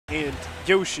and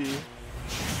Yoshi,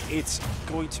 it's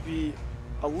going to be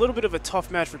a little bit of a tough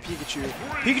match for Pikachu.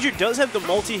 Pikachu does have the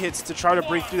multi-hits to try to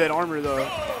break through that armor, though.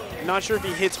 I'm not sure if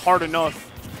he hits hard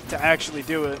enough to actually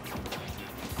do it.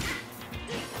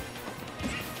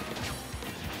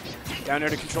 Down there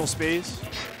to control space.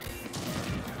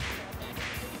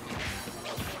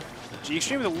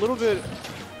 G-XTREME with a little bit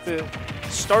the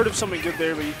start of something good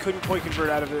there, but he couldn't quite convert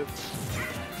out of it.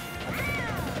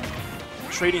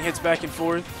 Trading hits back and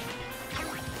forth.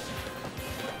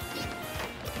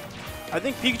 I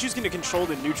think Pikachu's going to control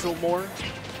the neutral more,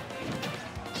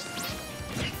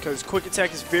 because quick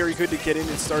attack is very good to get in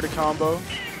and start a combo,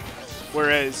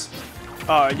 whereas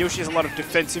Yoshi has a lot of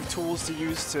defensive tools to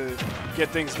use to get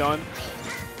things done.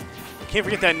 Can't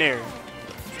forget that Nair.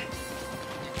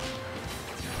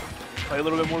 Play a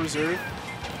little bit more reserved.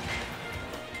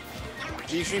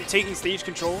 G-XTREME taking stage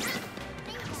control.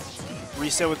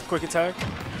 Reset with the quick attack.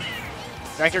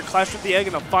 Back here, clash with the egg,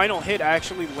 and the final hit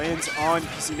actually lands on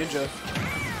PC Ninja.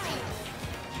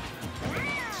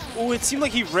 Oh, it seemed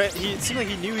like he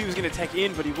knew he was going to tech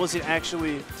in, but he wasn't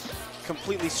actually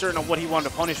completely certain on what he wanted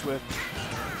to punish with.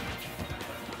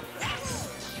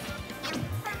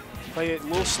 Play it a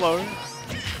little slower.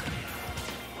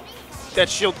 That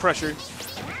shield pressure.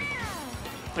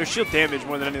 There's shield damage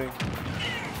more than anything.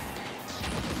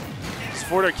 Is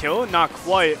forward air kill? Not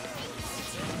quite.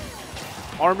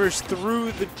 Armors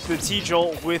through the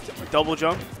T-Jolt with a double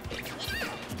jump.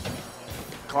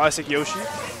 Classic Yoshi.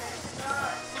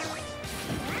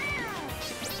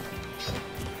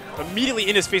 Immediately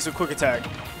in his face with quick attack.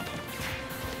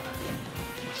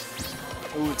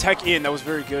 Ooh, tech in. That was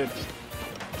very good.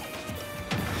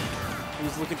 He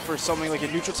was looking for something like a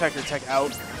neutral tech or tech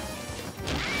out.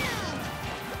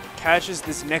 Catches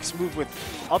this next move with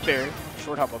up air.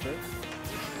 Short hop up air.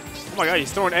 Oh my god,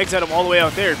 he's throwing eggs at him all the way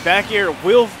out there. Back air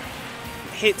will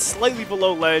hit slightly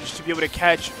below ledge to be able to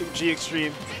catch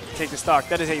G-XTREME, take the stock.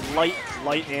 That is a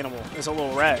light animal. It's a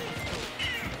little rat.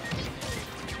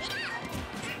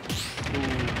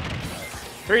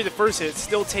 Ooh. Parry the first hit,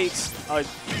 still takes a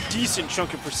decent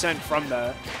chunk of percent from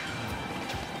that.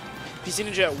 PC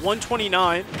Ninja at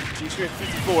 129, G-XTREME at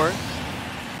 54.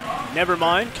 Never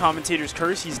mind, commentator's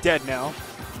curse, he's dead now.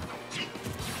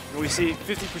 And we see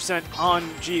 50% on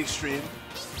G-XTREME.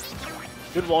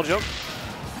 Good wall jump.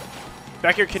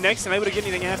 Back air connects, and able to get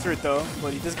anything after it though,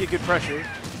 but he does get good pressure.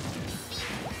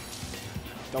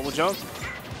 Double jump.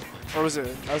 Or was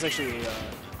it? That was actually a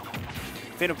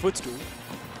Phantom footstool.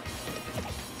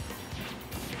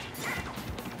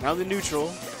 Now the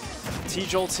neutral.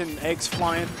 T-jolts and eggs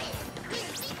flying.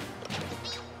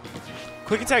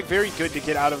 Quick attack very good to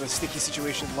get out of a sticky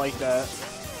situation like that.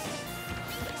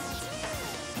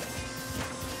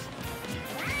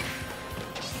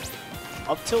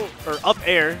 Up tilt or up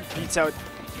air beats out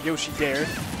Yoshi Dare.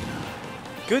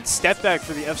 Good step back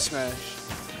for the F smash.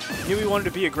 Knew he wanted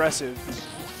to be aggressive.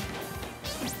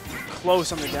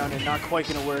 Close on the down air, not quite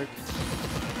gonna work.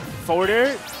 Forward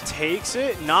air takes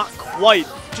it, not quite.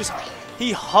 Just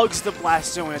he hugs the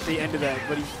blast zone at the end of that,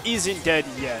 but he isn't dead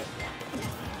yet.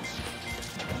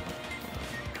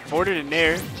 Forward air to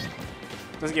Nair.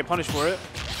 Doesn't get punished for it.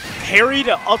 Parry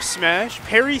to up smash.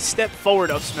 Parry step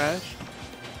forward up smash.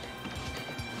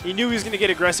 He knew he was going to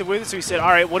get aggressive with it, so he said, all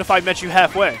right, what if I met you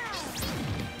halfway?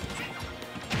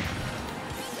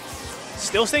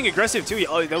 Still staying aggressive, too.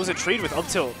 That was a trade with up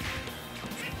tilt.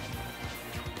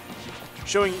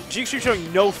 G-XTREME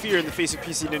showing no fear in the face of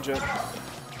PC Ninja.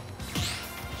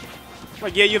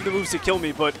 Like, yeah, you have the moves to kill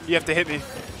me, but you have to hit me.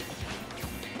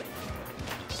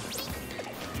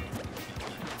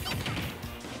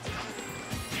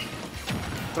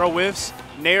 Throw whiffs.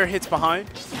 Nair hits behind.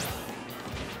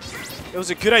 It was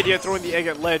a good idea throwing the egg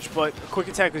at ledge, but quick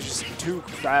attack was just too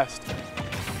fast.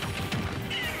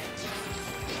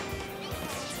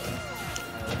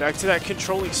 Back to that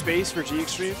controlling space for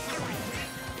G-XTREME.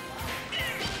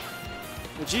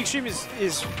 The G-XTREME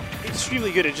is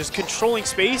extremely good at just controlling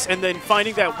space and then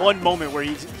finding that one moment where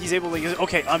he's able to,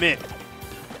 okay, I'm in,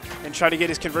 and try to get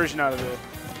his conversion out of it.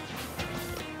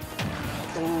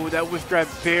 Oh, that whiff grab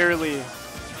barely.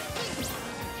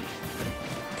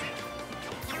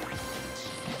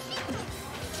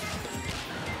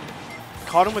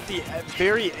 Caught him with the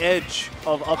very edge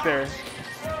of up air.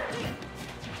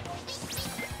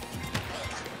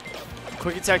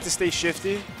 Quick attack to stay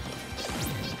shifty.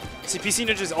 See, PC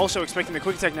Ninja is also expecting the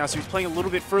quick attack now, so he's playing a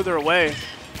little bit further away,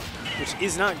 which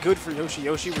is not good for Yoshi.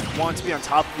 Yoshi would want to be on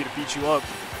top of you to beat you up.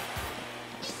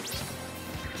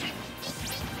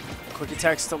 Quick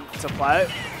attacks to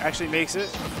plat. Actually makes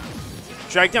it.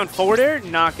 Drag down forward air.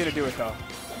 Not going to do it, though.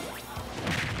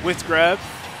 With grab.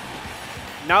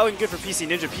 Not looking good for PC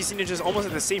Ninja. PC Ninja is almost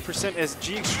at the same percent as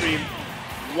G-XTREME,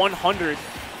 100.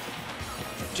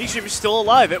 G-XTREME is still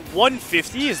alive at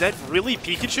 150. Is that really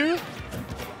Pikachu?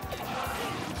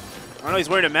 I don't know, he's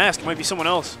wearing a mask. It might be someone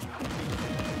else.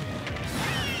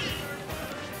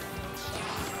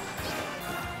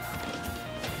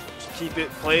 Just keep it,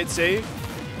 play it safe.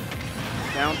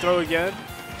 Down throw again.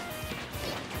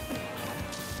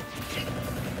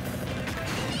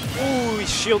 Ooh, he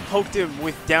shield poked him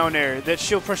with down air. That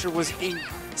shield pressure was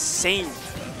insane.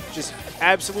 Just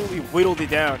absolutely whittled it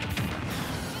down.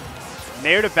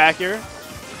 Nair to back air.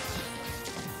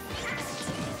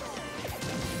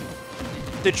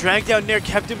 The drag down Nair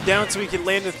kept him down so he could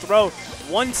land the throw.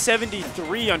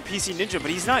 173 on PC Ninja, but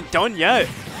he's not done yet.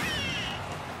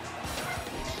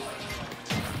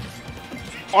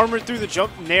 Armored through the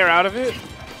jump, Nair out of it.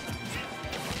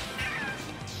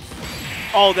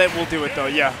 Oh, that will do it though,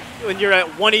 yeah. When you're at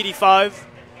 185,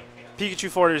 Pikachu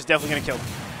forwarder is definitely going to kill him.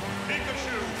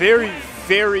 Very,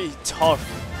 very tough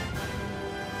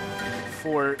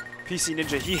for PC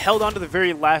Ninja. He held on to the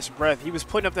very last breath. He was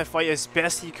putting up that fight as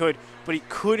best he could, but he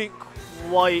couldn't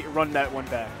quite run that one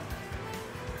back.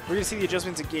 We're going to see the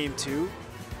adjustments in game 2.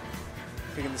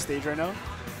 Picking the stage right now.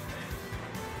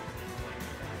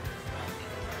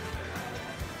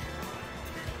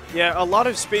 Yeah, a lot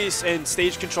of space and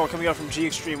stage control coming out from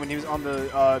G-XTREME when he was on the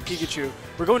Pikachu.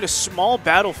 We're going to small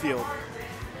battlefield.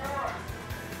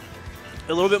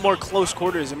 A little bit more close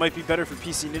quarters. It might be better for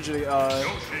PC Ninja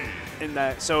in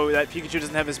that, so that Pikachu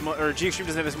doesn't have as much, or G-XTREME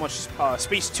doesn't have as much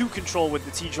space to control with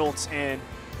the T-Jolts and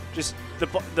just the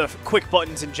quick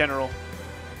buttons in general.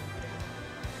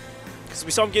 Because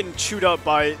we saw him getting chewed up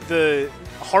by the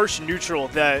harsh neutral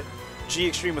that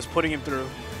G-XTREME was putting him through.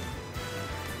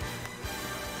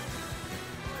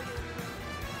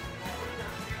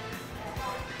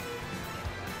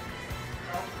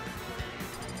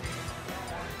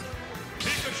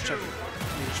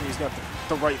 Making sure he's got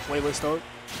the right playlist out.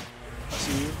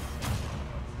 See.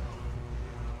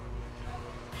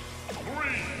 3,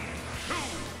 2,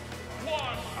 1.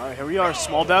 Alright, here we are,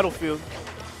 small battlefield.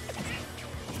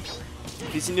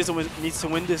 PC needs to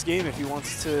win this game if he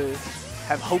wants to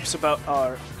have hopes about,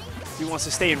 if he wants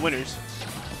to stay in winners.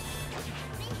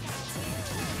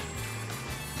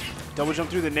 Double jump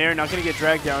through the Nair, not going to get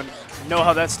dragged down. Know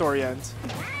how that story ends.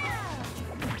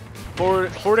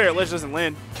 Forward air at ledge doesn't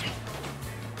land.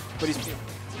 But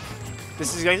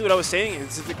this is exactly what I was saying.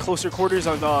 It's the closer quarters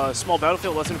on small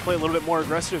battlefield lets him play a little bit more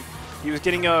aggressive. He was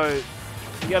getting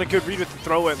he got a good read with the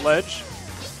throw at ledge.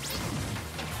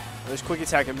 There's quick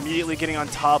attack immediately getting on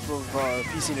top of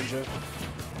PC Ninja.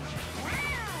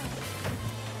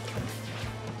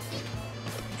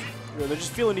 Yeah, they're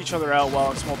just feeling each other out while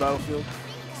on small battlefield.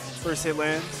 First hit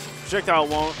lands. Projectile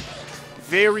won't.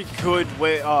 Very good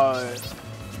way,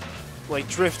 like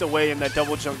drift away in that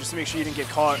double jump just to make sure you didn't get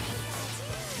caught.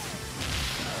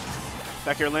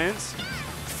 Back air lands.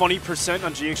 Funny percent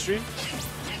on G-XTREME.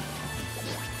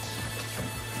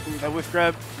 Ooh, that whiff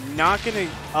grab not gonna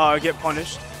get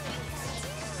punished.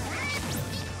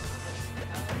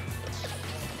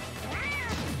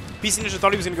 PC Ninja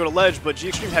thought he was gonna go to ledge, but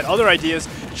G-XTREME had other ideas.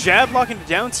 Jab lock into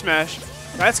down smash.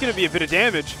 That's gonna be a bit of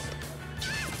damage.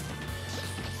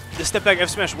 The step back F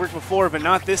smash worked before, but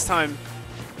not this time.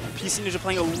 PC Ninja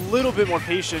playing a little bit more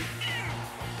patient.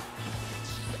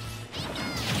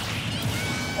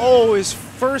 Oh, his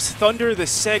first Thunder, the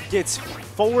set gets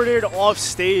forwarded off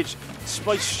stage,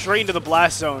 spiked straight into the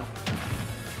blast zone.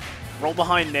 Roll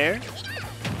behind Nair.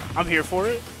 I'm here for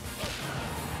it.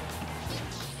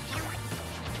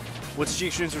 What's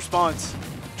G-XTREME's response?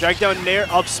 Drag down Nair,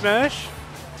 up smash.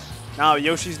 Now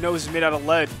Yoshi's nose is made out of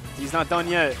lead. He's not done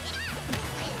yet.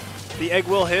 The egg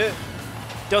will hit.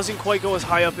 Doesn't quite go as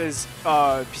high up as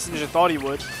PC Ninja thought he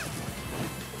would.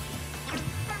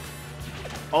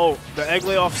 Oh, the egg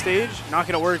lay off stage. Not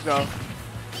going to work, though.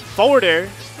 Forward air.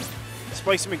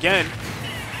 Spikes him again.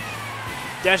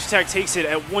 Dash attack takes it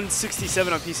at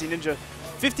 167 on PC Ninja.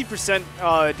 50%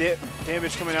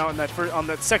 damage coming out on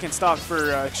that second stock for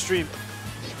XTREME.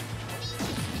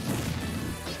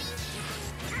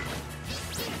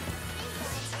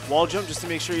 Wall jump just to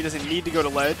make sure he doesn't need to go to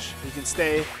ledge. He can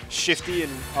stay shifty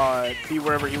and be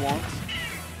wherever he wants.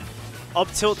 Up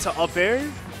tilt to up air.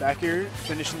 Back air,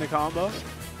 finishing the combo.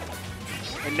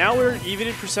 And now we're even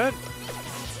in percent.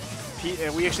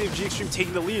 And we actually have G-XTREME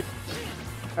taking the lead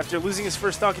after losing his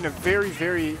first stock in a very,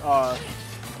 very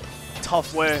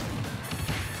tough way.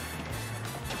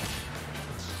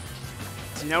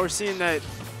 So now we're seeing that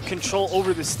control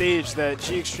over the stage that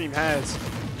G-XTREME has,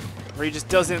 where he just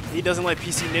doesn't let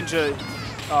PC Ninja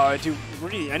do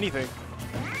really anything.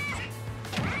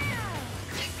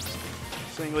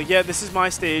 Saying like, yeah, this is my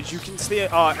stage. You can stay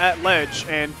at ledge,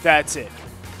 and that's it.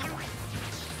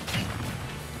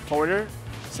 Forwarder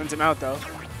sends him out though.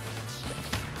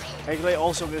 Egglet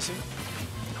also missing.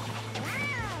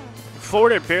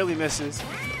 Forwarder barely misses.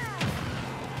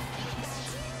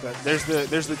 But there's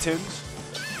the Tims.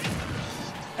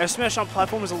 F smash on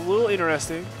platform is a little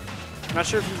interesting. I'm not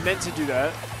sure if he meant to do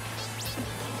that.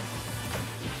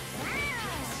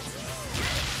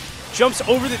 Jumps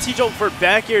over the T-Jolt for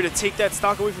back air to take that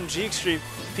stock away from G-XTREME.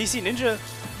 PC Ninja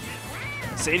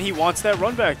saying he wants that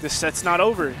run back. This set's not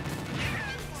over.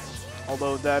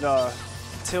 Although that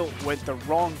tilt went the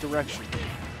wrong direction.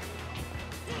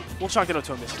 We'll chalk it up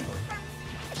to a missing play.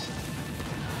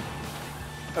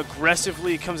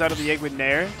 Aggressively comes out of the egg with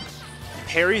Nair.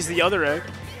 Parries the other egg.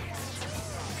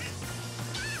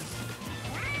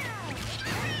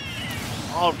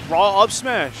 Oh, raw up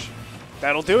smash.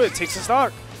 That'll do it. Takes the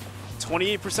stock.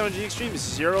 28% on G-XTREME,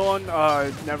 0 on,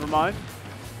 never mind.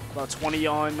 About 20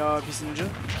 on PC Ninja.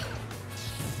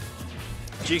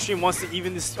 G-XTREME wants to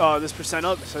even this this percent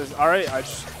up. Says, all right, I'm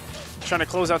just trying to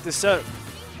close out this set.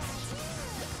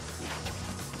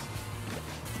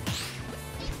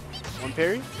 One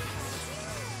parry.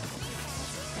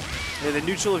 Yeah, the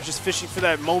neutral is just fishing for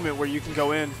that moment where you can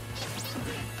go in.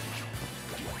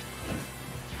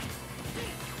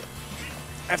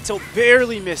 F-tilt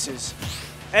barely misses.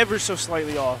 Ever so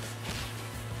slightly off.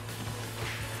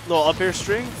 Little up air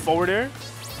string, forward air.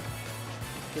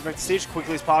 Get back to stage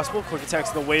quickly as possible. Quick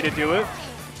attack's the way to do it.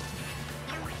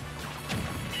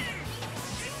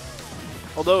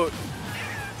 Although,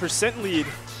 percent lead.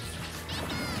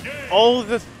 Oh,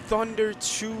 the thunder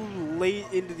too late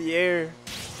into the air.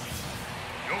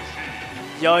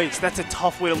 Yikes, that's a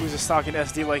tough way to lose a stock in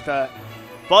SD like that.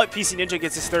 But PC Ninja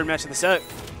gets his third match of the set.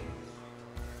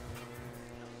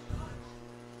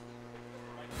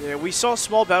 Yeah, we saw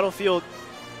Small Battlefield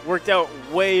worked out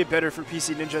way better for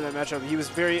PC Ninja in that matchup. He was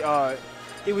very,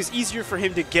 it was easier for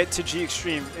him to get to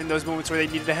G-XTREME in those moments where they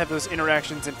needed to have those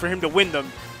interactions and for him to win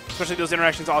them, especially those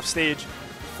interactions off stage.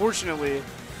 Fortunately,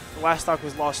 the last stock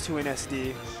was lost to an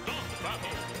SD.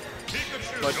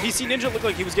 But PC Ninja looked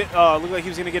like he was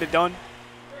gonna get it done.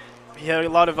 He had a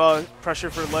lot of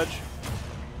pressure for ledge.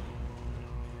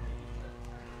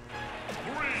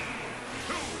 3,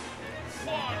 2,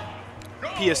 1, go!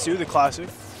 PS2, the classic.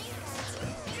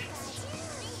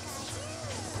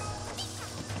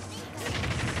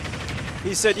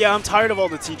 He said, yeah, I'm tired of all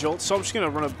the T-Jolts, so I'm just going to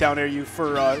run up down air you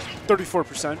for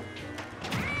 34%.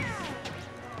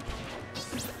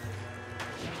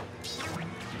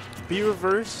 B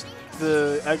reversed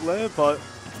the Egglet, but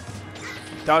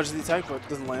dodges the attack, but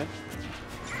doesn't land.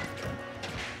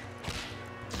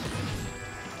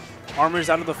 Armor's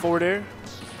out of the forward air.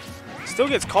 Still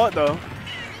gets caught, though.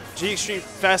 G-XTREME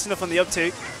fast enough on the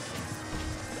uptake.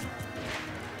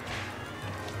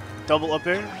 Double up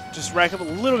air. Just rack up a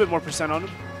little bit more percent on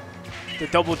him. The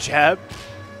double jab.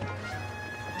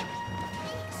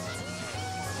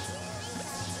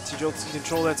 T-Jolt can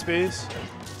control that space.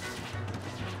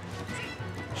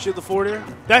 Shield the forward air.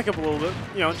 Back up a little bit.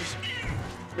 You know, just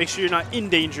make sure you're not in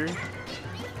danger.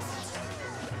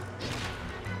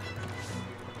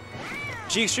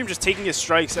 G-XTREME just taking his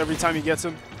strikes every time he gets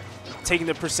them. Taking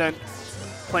the percent.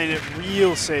 Playing it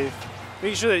real safe.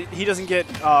 Making sure that he doesn't get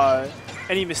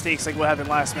any mistakes like what happened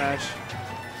last match.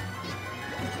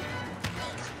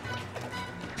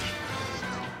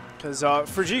 Because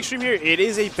for G-XTREME here, it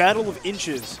is a battle of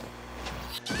inches.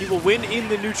 He will win in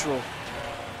the neutral.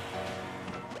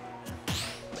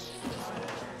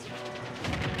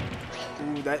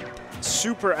 Ooh, that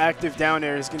super active down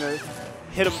air is going to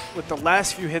hit him with the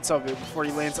last few hits of it before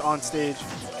he lands on stage.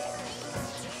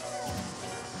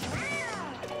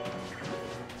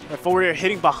 That forward air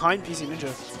hitting behind PC Ninja.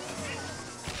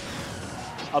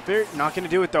 Up air, not going to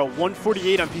do it though.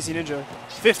 148 on PC Ninja.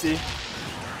 50.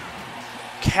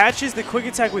 Catches the quick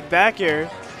attack with back air.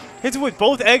 Hits it with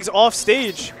both eggs off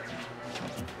stage.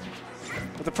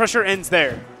 But the pressure ends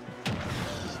there.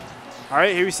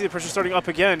 Alright, here we see the pressure starting up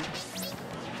again.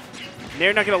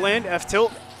 Nair not going to land. F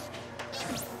tilt.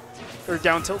 Or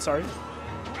down tilt, sorry.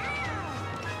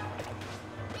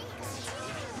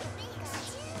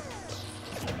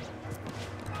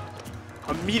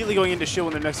 Immediately going into shield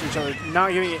when they're next to each other,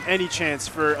 not giving it any chance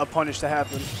for a punish to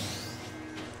happen.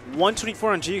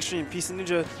 124 on G-XTREME. PC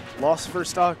Ninja lost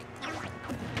first stock.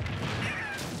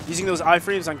 Using those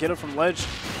iframes on get up from ledge.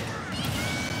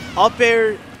 Up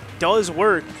air does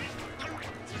work.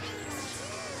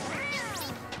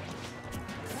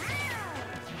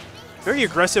 Very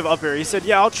aggressive up air. He said,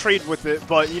 yeah, I'll trade with it,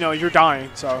 but, you know, you're dying,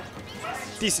 so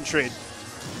decent trade.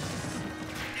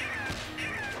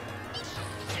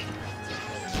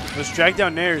 Those drag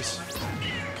down nairs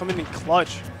coming in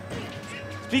clutch.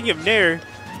 Speaking of nair,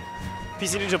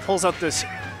 PC Ninja pulls out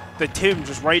the Tim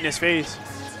just right in his face.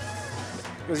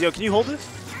 He goes, yo, can you hold this?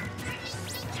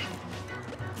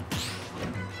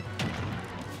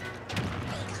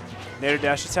 Nair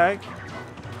dash attack.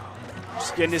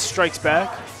 Just getting his strikes back.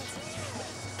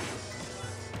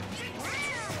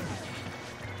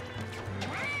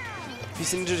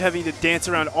 PC Ninja having to dance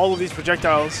around all of these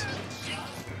projectiles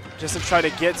just to try to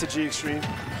get to G-XTREME.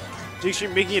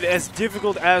 G-XTREME making it as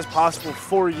difficult as possible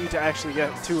for you to actually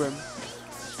get to him.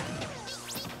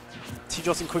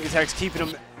 T-Jolts and quick attacks keeping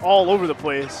him all over the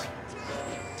place.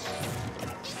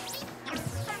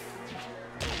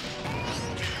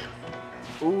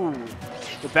 Ooh.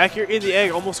 The back air in the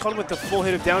egg almost caught him with the full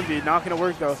hit of down B. Not going to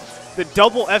work though. The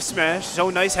double F smash. So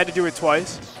nice. Had to do it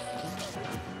twice.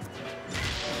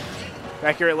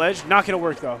 Back air at ledge. Not going to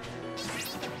work though.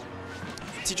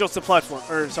 T-Jolts to platform.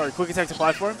 Or sorry, quick attack to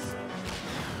platform.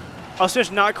 Up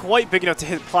smash not quite big enough to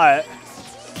hit plat.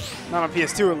 Not on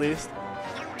PS2 at least.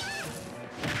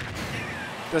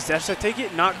 Does dash attack take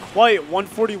it? Not quite.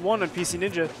 141 on PC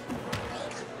Ninja.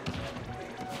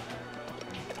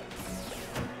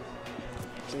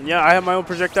 So yeah, I have my own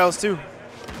projectiles too.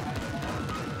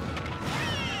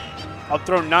 Up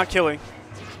throw not killing.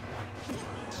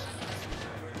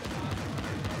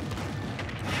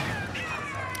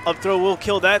 Up throw will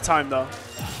kill that time though.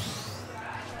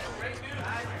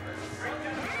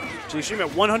 G-XTREME at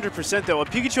 100% though. A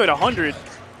Pikachu at 100.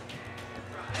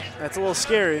 That's a little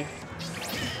scary.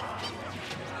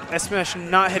 S-Smash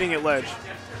not hitting at ledge.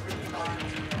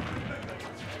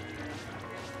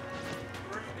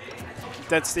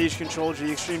 That stage control.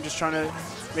 G-XTREME just trying to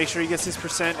make sure he gets his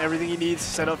percent, everything he needs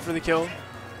set up for the kill.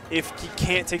 If he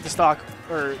can't take the stock,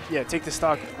 or yeah, take the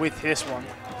stock with this one.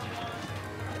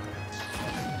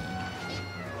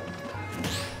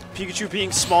 Pikachu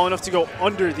being small enough to go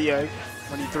under the egg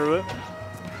when he threw it.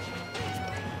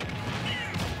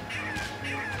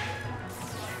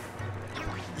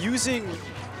 Using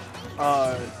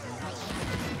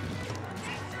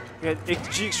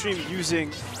G-XTREME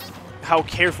using how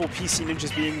careful PC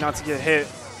Ninja's being not to get hit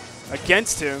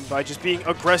against him by just being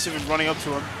aggressive and running up to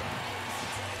him.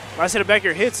 Last hit of back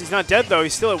air hits. He's not dead though.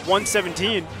 He's still at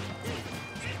 117.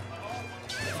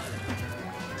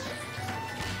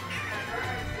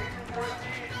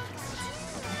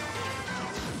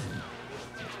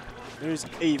 There's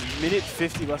a minute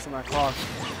 50 left on that clock.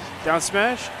 Down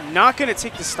smash, not gonna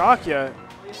take the stock yet.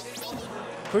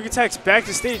 Quick attacks back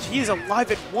to stage. He is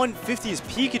alive at 150 as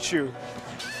Pikachu.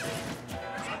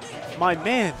 My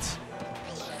man.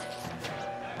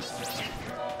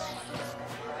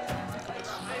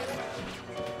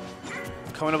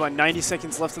 Coming up on 90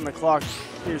 seconds left on the clock.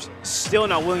 He's still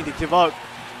not willing to give up.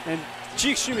 And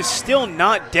G-XTREME is still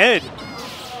not dead.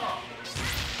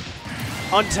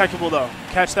 Untechable though.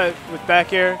 Catch that with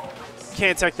back air.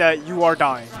 Can't tech that. You are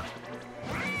dying.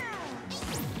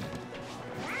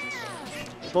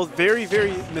 Both very,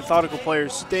 very methodical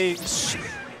players.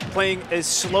 Playing as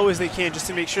slow as they can just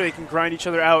to make sure they can grind each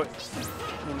other out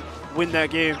and win that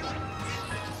game.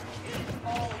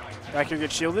 Back air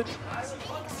gets shielded.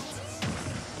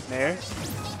 There.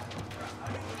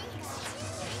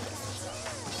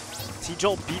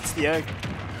 T-Jolt beats the egg.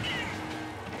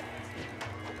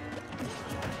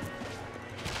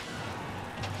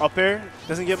 Up air,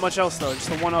 doesn't get much else though, just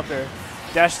the one up air.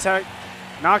 Dash attack,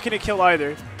 not gonna kill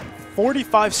either.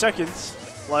 45 seconds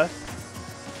left.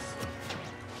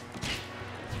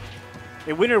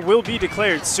 A winner will be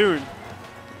declared soon.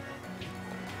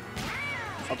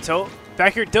 Up tilt,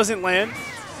 back here doesn't land.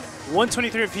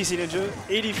 123 on PC Ninja,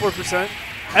 84%.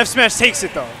 F smash takes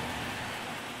it though.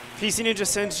 PC Ninja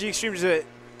sends G-XTREME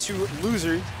to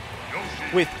loser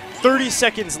with 30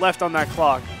 seconds left on that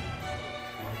clock.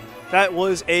 That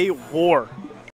was a war.